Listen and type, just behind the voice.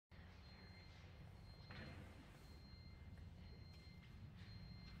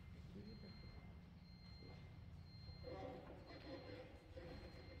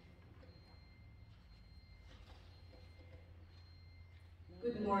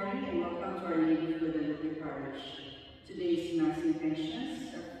Good morning and welcome to Our Lady of Guadalupe Parish. Today's Mass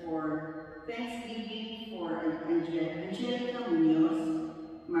intentions are for Thanksgiving for Angelica Munoz,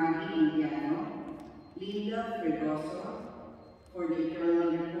 Maggie Indiano, Linda Fregoso, for the eternal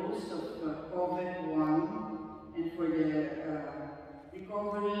repose of COVID-1, and for the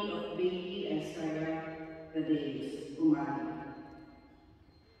recovery of baby and Sarah Tadeus Umali.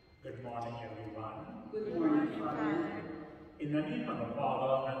 Good morning, everyone. Good morning, Father. In the name of the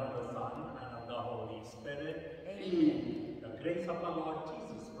Father, and of the Son, and of the Holy Spirit. Amen. The grace of the Lord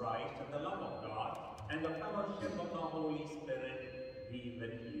Jesus Christ, and the love of God, and the fellowship of the Holy Spirit be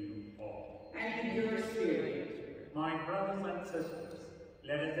with you all. And with your spirit. My brothers and sisters,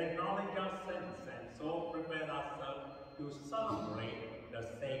 let us acknowledge our sins and so prepare ourselves to celebrate the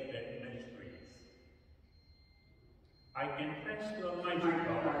sacred mysteries. I confess to Almighty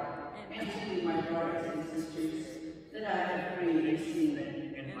God and to you, my brothers and sisters, that I have greatly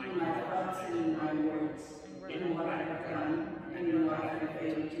sinned in my thoughts and in my words, in what I have done and in what I have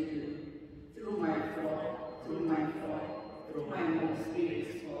failed to do, through my fault, through my most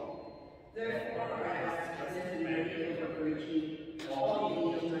grievous fault. Therefore I ask Blessed Mary, ever Virgin, all the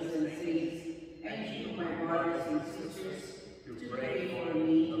angels and saints, and you, my brothers and sisters, to pray for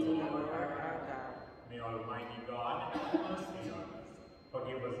me to the Lord our God. May Almighty God have mercy on us,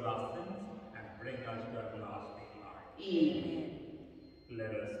 forgive us our sins, and bring us to everlasting life. Amen.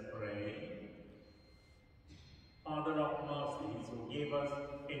 Let us pray. Father of mercies, who gave us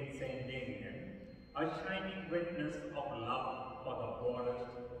in Saint Damien a shining witness of love for the poorest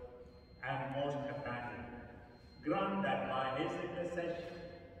and most abandoned, grant that by his intercession,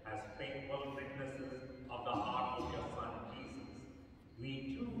 as faithful witnesses of the heart of your Son Jesus,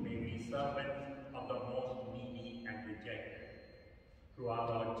 we too may be servants of the most needy and rejected. Through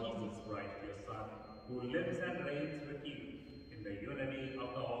our Lord Jesus Christ, your Son, who lives and reigns with you in the unity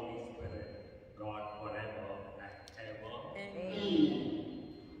of the Holy Spirit, God forever and ever. Amen.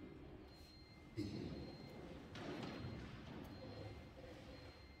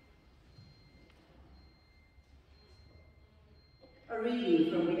 A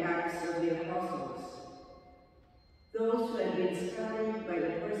reading from the Acts of the Apostles. Those who had been scattered by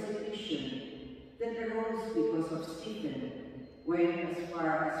the persecution that arose because of Stephen went as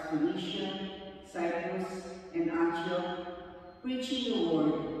far as Phoenicia, Cyprus, and Antioch, preaching the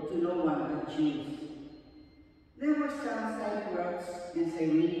word to no one but Jews. There were some Cypriots and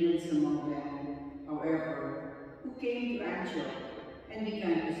Cyrenians among them, however, who came to Antioch and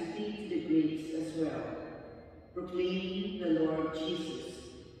began to speak to the Greeks as well, proclaiming the Lord Jesus.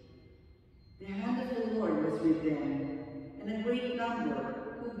 The hand of the Lord was with them, and a great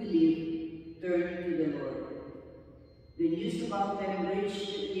number who believed turned to the Lord. The news about them reached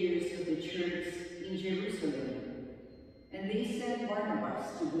the ears of the church in Jerusalem, and they sent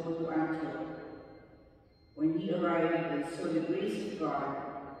Barnabas to go to Antioch. When he arrived and saw the grace of God,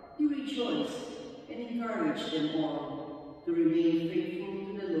 he rejoiced and encouraged them all to remain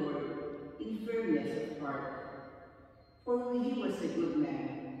faithful to the Lord in firmness of heart. For he was a good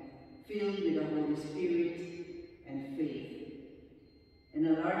man, filled with the Holy Spirit and faith. And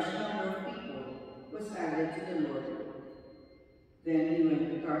a large number of people was added to the Lord. Then he went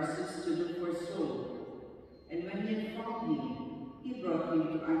to Tarsus to look for Saul, and when he had found him, he brought him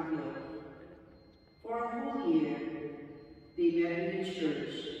to Antioch. For a whole year, they met in the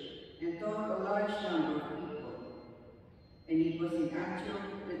church and taught a large number of people. And it was in Antioch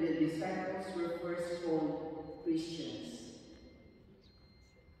that the disciples were first called Christians.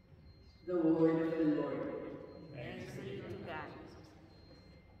 The word of the Lord. Thanks be to God.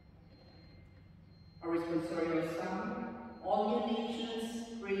 Our responsorial psalm. All you nations,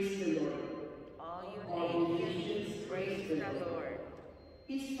 praise the Lord. All you nations, praise the Lord.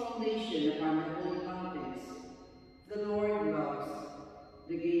 His foundation upon the holy mountains. The Lord loves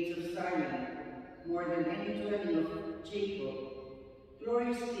the gates of Zion more than any dwelling of Jacob.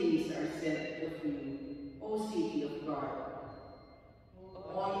 Glorious things are said of you, O city of God.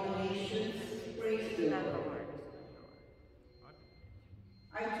 All you nations, praise the Lord.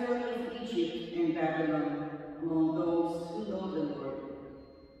 I tell you of Egypt and Babylon among those who know the Lord,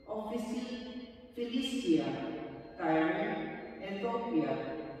 of Philistia, Tyre, and Ethiopia.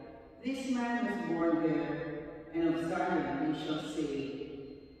 This man was born there, and of Zion they shall say,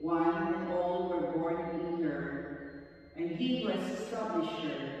 one and all were born in her, and he who has established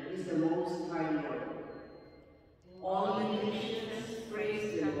her is the Most High Lord. All the nations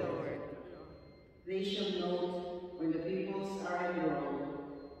praise the Lord. They shall note when the peoples are enrolled.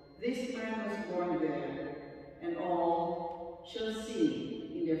 This man was born there, and all shall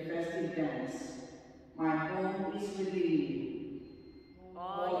sing in their festive dance. My home is within you.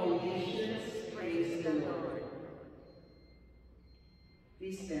 All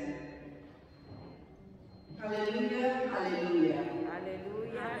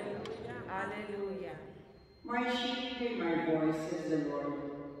For says the Lord,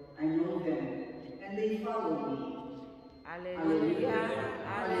 I know them, and they follow me. Alleluia,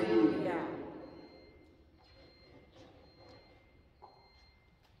 alleluia.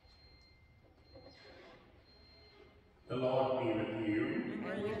 The Lord be with you.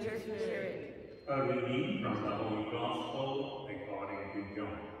 And with your spirit. A reading from the Holy Gospel according to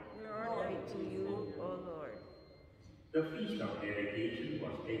John. Glory to you, O Lord. The feast of dedication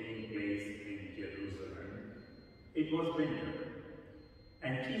was taking place in Jerusalem. It was winter,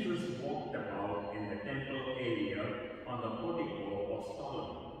 and Jesus walked about in the temple area on the portico of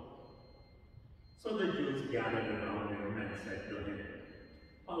Solomon. So the Jews gathered around him and said to him,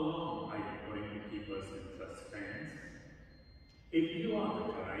 "How long are you going to keep us in suspense? If you are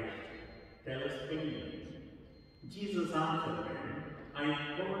the Christ, tell us plainly." Jesus answered them, "I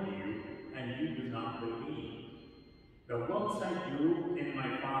told you, and you do not believe. The works I do in my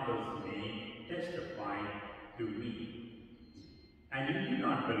Father's name testify to me. And you do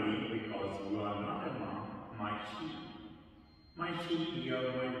not believe because you are not among my sheep. My sheep hear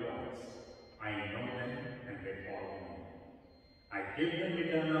my voice. I know them and they follow me. I give them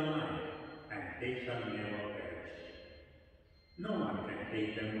eternal life, and they shall never perish. No one can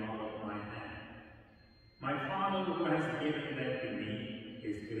take them out of my hand. My Father who has given them to me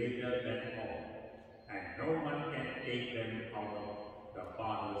is greater than all, and no one can take them out of the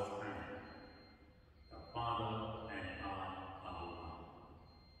Father's hand. The Father and I are one."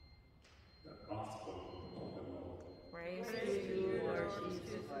 The Gospel of the Lord. Praise to you, Lord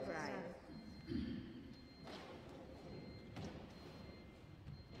Jesus Christ.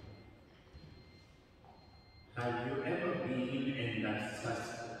 Have you ever been in that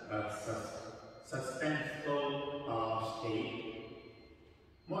suspenseful state?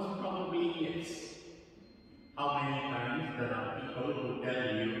 Most probably yes. How many times there are people who tell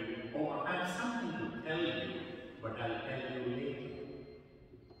you, "Oh, I have something to tell you, but I'll tell you later."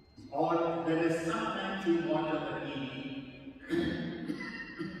 Or there is sometimes you watch on the TV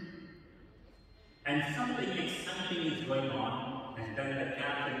and something exciting is going on, and then the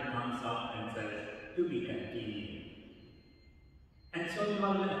captain comes up and says, "To be continued." And so you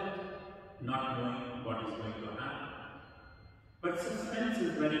are left, not knowing what is going to happen. But suspense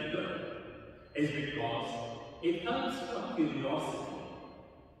is very good, is because it helps your curiosity,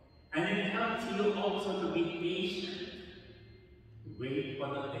 and it helps you also to be patient. Wait for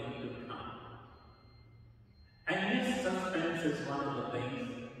the thing to come. And yes, suspense is one of the things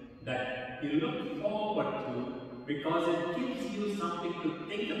that you look forward to because it gives you something to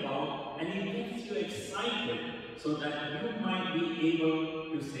think about and it gets you excited so that you might be able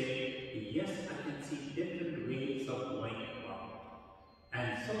to say, "Yes, I can see different ways of going about." And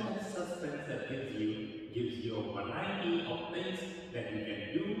so that suspense that gives you a variety of things that you can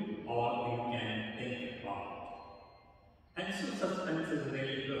do or you can think about. And so suspense is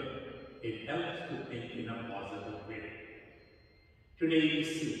really good. It helps to think in a positive way. Today we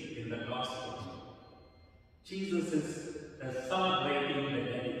see in the Gospel, Jesus is celebrating the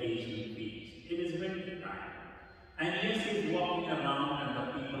dedication feast. It is winter time. And yes, he's walking around and the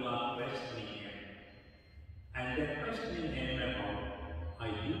people are questioning him. And they're questioning him about,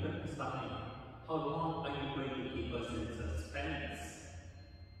 "Are you the Messiah? How long are you going to keep us in suspense?"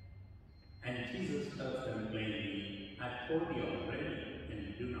 And Jesus tells them plainly, "I told you already, and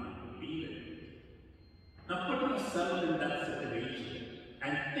you do not believe it." Now put yourself in that situation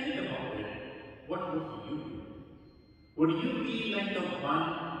and think about it. What would you do? Would you be like the one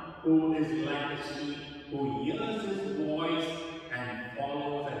who is like a sheep, who hears his voice and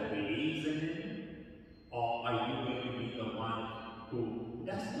follows and believes in him? Or are you going to be the one who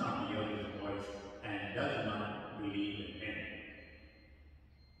does not hear his voice and does not believe in him?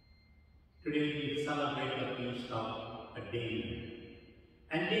 Today we celebrate the feast of Damien.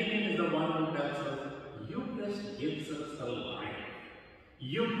 And Damien is the one who tells us, Eucharist gives us a life.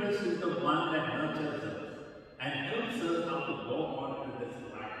 Eucharist is the one that nurtures us and helps us how to go on to this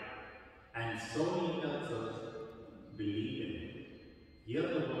life. And so he tells us, believe in it, hear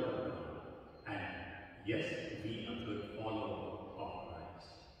the word of God, and yes, be a good follower of Christ.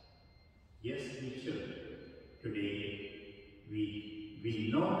 Yes, we should. Today, we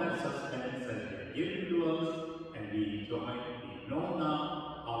know that suspense has been given to us, and we enjoy it. We know now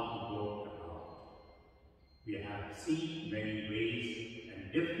how to go about. We have seen many ways and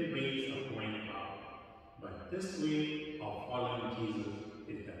different ways of going about. But this way of following Jesus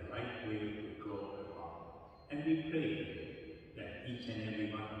is the right way to go about. And we pray that each and every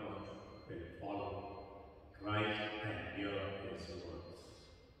one of us will follow Christ and hear his words.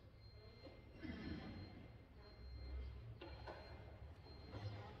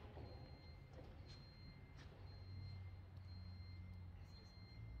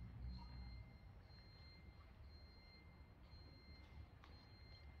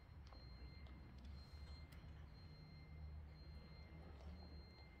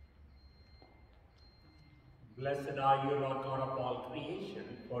 Blessed are you, Lord God of all creation,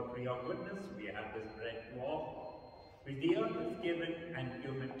 for through your goodness we have this bread to offer. Which the earth is given and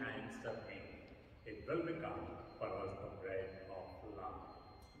human hands have made, it will become for us the bread of life.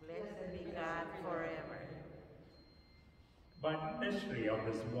 Blessed be God forever. By the mystery of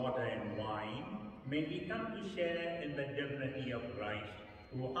this water and wine, may we come to share in the divinity of Christ,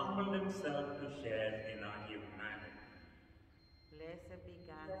 who humbled himself to share in our humanity. Blessed be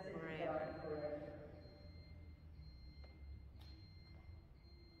God forever.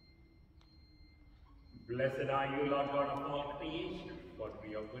 Blessed are you, Lord God of all creation, for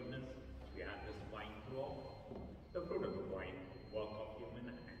through your goodness we have this wine to offer, the fruit of the vine, work of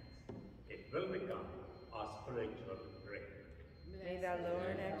human hands. It will become our spiritual drink. May the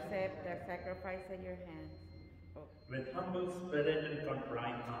Lord accept the sacrifice at your hands. Oh. With humble spirit and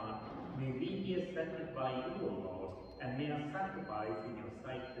contrite heart, may we be accepted by you, O Lord, and may our sacrifice in your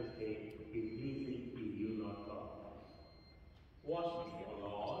sight this day be pleasing to you, Lord God. Wash me, O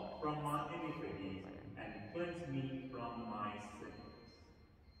Lord, from my iniquities, and cleanse me from my sins.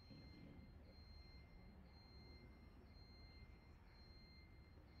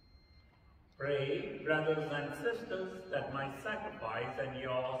 Pray, brothers and sisters, that my sacrifice and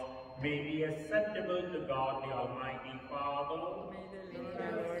yours may be acceptable to God the Almighty Father. May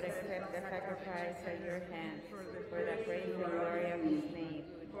the Lord accept the sacrifice at your hands for the praise and glory of his name,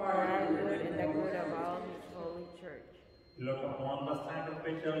 for our good and the good of all his holy church. Look upon the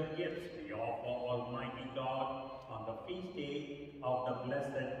sacrificial gifts we offer, Almighty God, on the feast day of the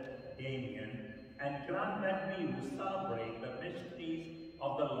blessed Damien, and grant that we who celebrate the mysteries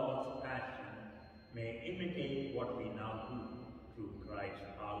of the Lord's Passion may imitate what we now do through Christ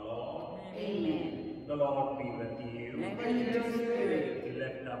our Lord. Amen. The Lord be with you. And with your spirit.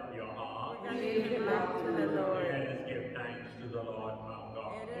 Lift up your heart. Lift them up to the Lord. Let us give thanks to the Lord our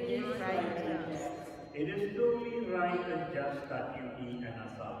God. It is right and just. It is truly right and just our duty and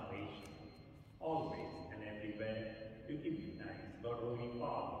our salvation, always and everywhere, to give you thanks, Lord, Holy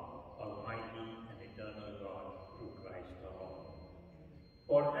Father, Almighty and eternal God, through Christ our Lord.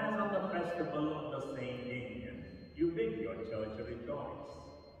 For as on the festival of the Saint Damien, you bid your church rejoice,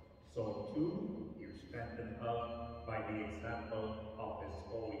 so too you strengthen her by the example of his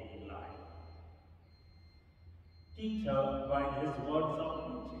holy life. Teach her by his words of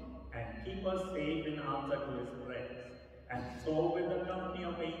preaching, and keep us safe in answer to his prayers, and so with the company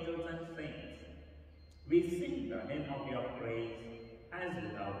of angels and saints, we sing the hymn of your praise, as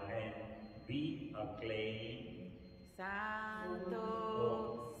without end we acclaim.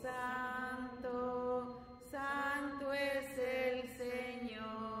 Santo, Santo, Santo es el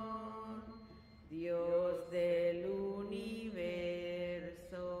Señor, Dios del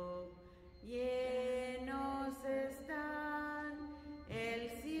universo, llenos están el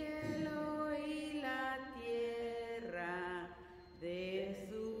cielo y la tierra de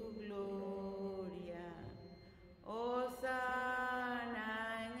su gloria. Hosana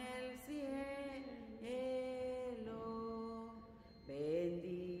en el cielo,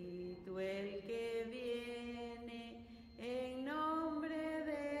 bendito el que viene en nombre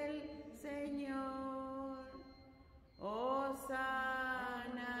del Señor.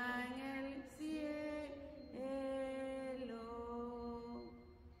 Hosana en el cielo.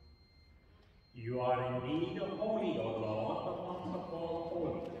 You are indeed holy, O Lord, the fount of all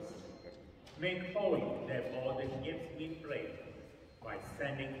holiness. Make holy, therefore, the gifts we pray, by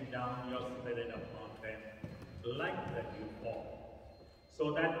sending down your Spirit upon them, like the dew fall, so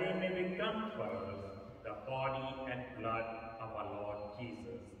that they may become for us the body and blood of our Lord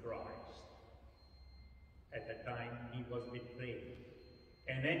Jesus Christ. At the time he was betrayed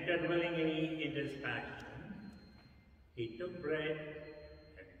and entered willingly into his passion, he took bread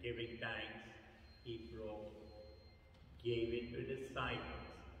and giving thanks, he broke, gave it to his disciples,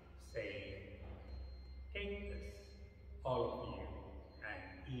 saying, "Take this, all of you, and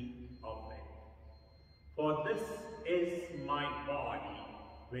eat of it. For this is my body,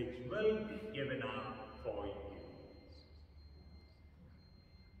 which will be given up for you."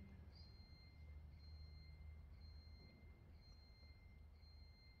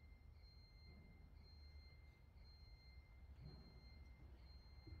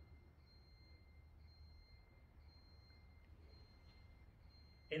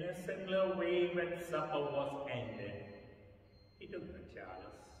 In a similar way, when supper was ended, he took the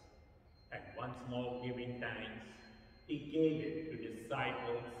chalice, and once more giving thanks, he gave it to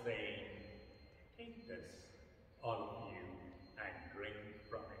disciples, saying, "Take this, all of you, and drink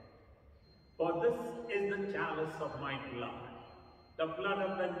from it. For this is the chalice of my blood, the blood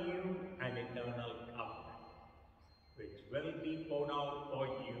of the new and eternal covenant, which will be poured out for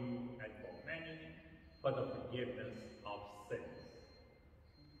you and for many for the forgiveness of sins.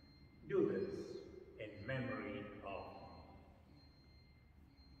 Do this in memory of me.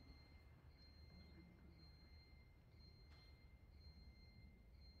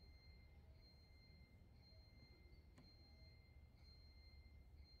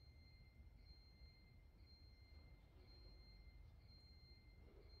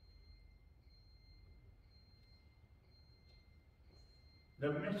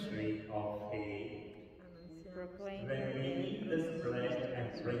 The mystery of faith. Proclaim When we eat this bread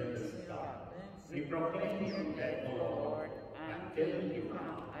and drink this cup, we proclaim your death, O Lord, until you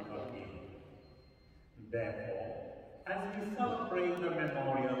come again. Therefore, as we celebrate the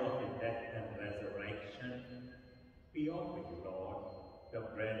memorial of your death and resurrection, we offer you, Lord, the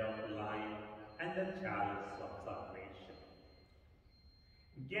bread of life and the chalice of salvation.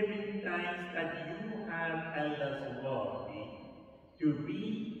 Giving thanks that you have held us worthy to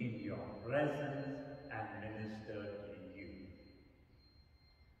be in your presence and minister to you.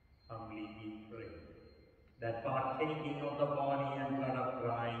 Humbly we pray that partaking of the body and blood of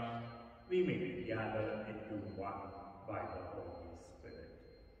Christ, we may be gathered into one by the Holy Spirit.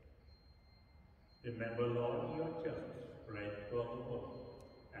 Remember, Lord, your church spread throughout the world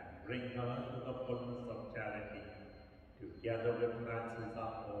and bring her to the fullness of charity, together with Francis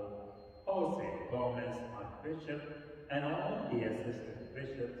our Pope, Jose Gomez our Bishop, and all the assistant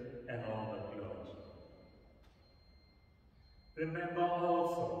bishops and all the clergy. Remember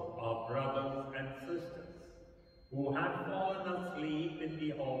also our brothers and sisters who have fallen asleep in the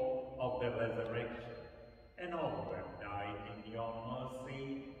hope of the resurrection, and all who have died in your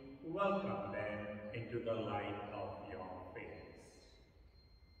mercy. Welcome them into the light of your face.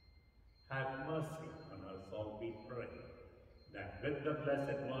 Have mercy on us all, we pray, that with the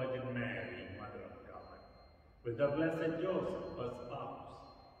Blessed Virgin Mary, Mother of God, with the Blessed Joseph, her spouse,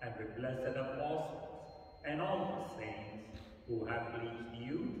 and with blessed apostles, and all the saints who have pleased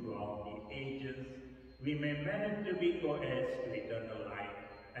you throughout the ages, we may merit to be co-heirs to eternal life,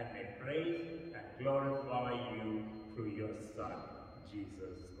 and may praise and glorify you through your Son,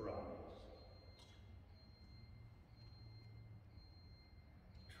 Jesus Christ.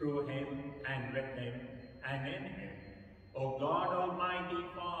 Through him, and with him, and in him, O God, Almighty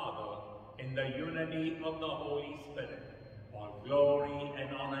Father, in the unity of the Holy Spirit, all glory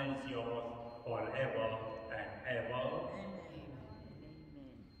and honor is yours forever and ever.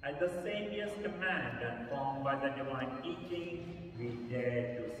 At the Saviour's command and formed by the divine teaching, we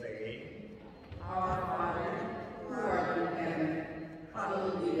dare to say, Our Father, who art in heaven,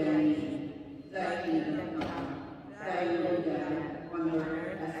 hallowed be thy name. Thy kingdom come, thy will be done, on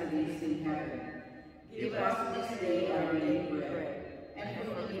earth as it is in heaven. Give us this day our daily bread, and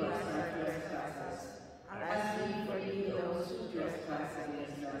forgive us our trespasses, as we forgive those who trespass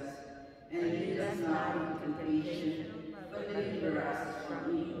against us. And lead us not into temptation, but deliver us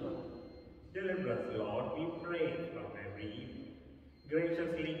from evil. Deliver us, Lord, we pray, from every evil.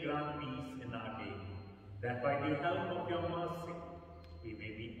 Graciously grant peace in our day, that by the help of your mercy, we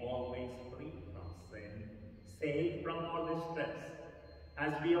may be always free from sin, saved from all distress,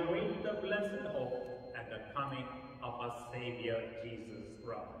 as we await the blessed hope and the coming of our Savior, Jesus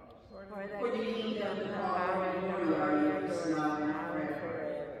Christ. For the kingdom, the power, and glory are yours now and forever.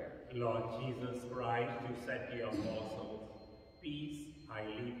 Lord Jesus Christ, you said to your apostles, peace I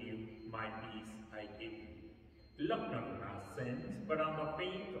leave you, my peace I give you. Look not on our sins, but on the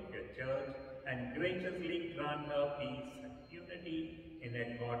faith of your church, and graciously grant her peace and unity in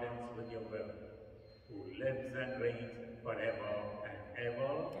accordance with your will, who lives and reigns forever and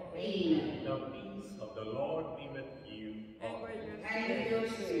ever. Amen. The peace of the Lord be with you always. And with your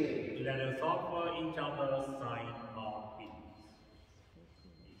spirit. Let us offer each other a sign of peace.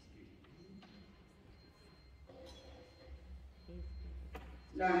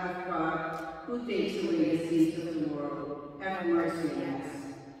 Lamb of God, who takes away the sins of the world, have mercy on us.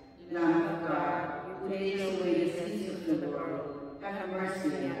 Lamb of God, who takes away the sins of the world, have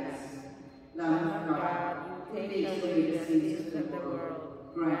mercy on us. Lamb of God, who takes away the sins of the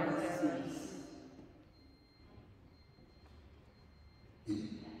world, grant us peace.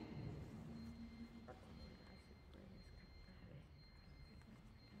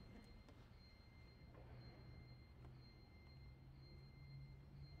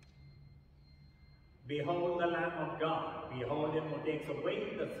 Behold the Lamb of God, behold him who takes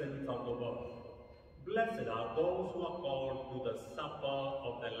away the sins of the world. Blessed are those who are called to the supper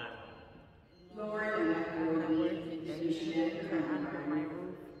of the Lamb. Lord, I'm not worthy that you should enter under my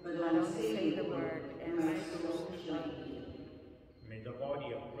roof, but only say the word, and my soul shall be healed. May the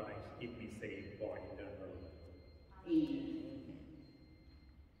body of Christ keep me safe for eternal life. Amen.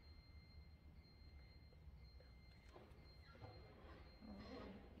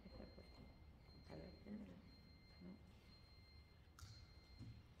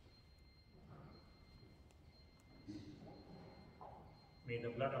 May the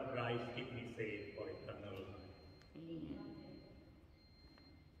blood of Christ keep me safe for eternal life. Amen.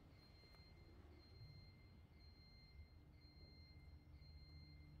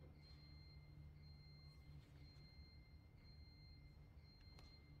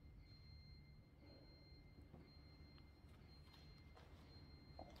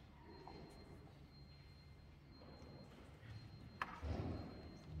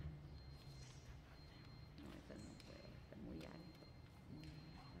 No, esa no puede, está muy alto.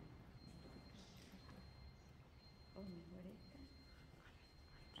 Oh, mejor esta.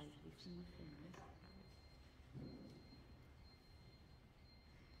 Altísimo Señor.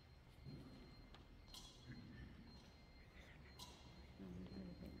 No, mejor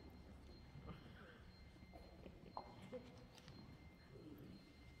esta.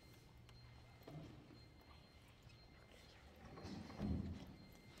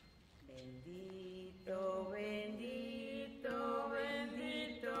 Bendito, bendito,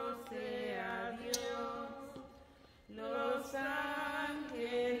 bendito sea Dios. Los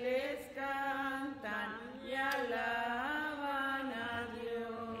ángeles cantan y alaban a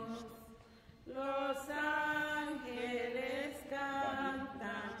Dios. Los ángeles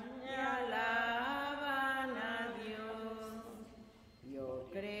cantan y alaban a Dios. Yo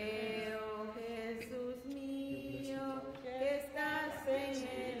creo, Jesús mío, que estás en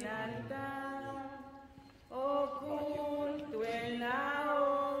el altar, oculto en la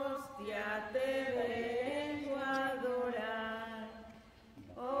hostia te vengo a adorar.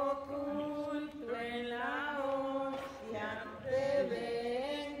 Oculto en la hostia te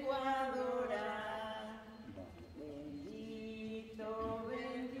vengo a adorar. Bendito,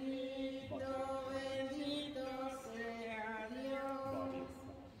 bendito, bendito sea Dios.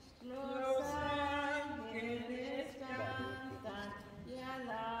 Los ángeles cantan y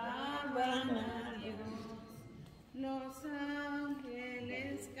alaban a Dios. Los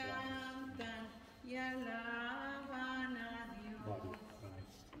ángeles cantan y alaban a Dios.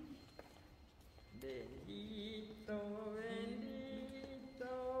 Bendito,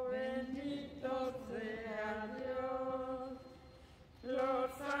 bendito, bendito sea Dios.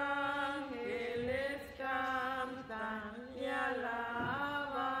 Los ángeles cantan y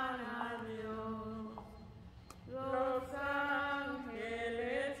alaban a Dios. Los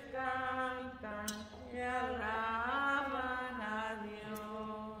ángeles cantan y alaban a Dios.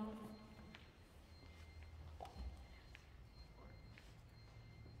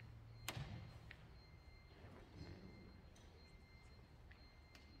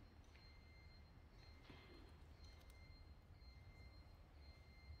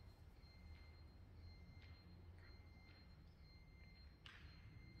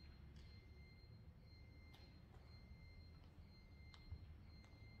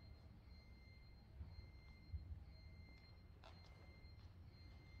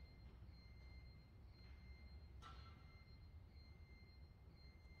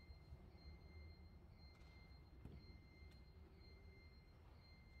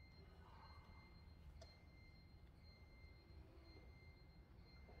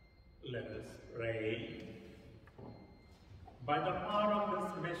 Let us pray. By the power of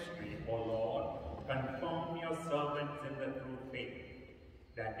this mystery, O Lord, confirm your servants in the true faith,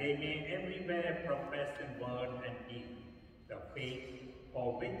 that they may everywhere profess in word and deed the faith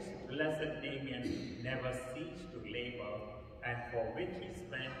for which blessed Damien never ceased to labor, and for which he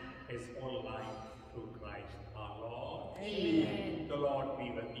spent his whole life through Christ our Lord. Amen. The Lord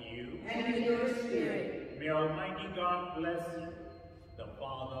be with you. And with your spirit. May Almighty God bless you, the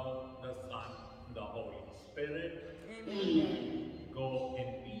Father, the Son, the Holy Spirit. Amen. Go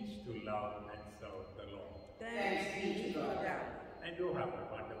in peace to love and serve the Lord. Thanks be to God. And do have a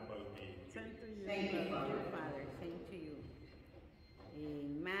wonderful day. Thank you, Father. Father, same to you.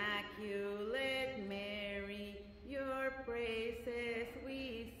 Immaculate Mary, your praises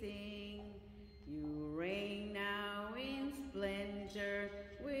we sing. You reign now in splendor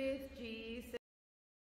with Jesus.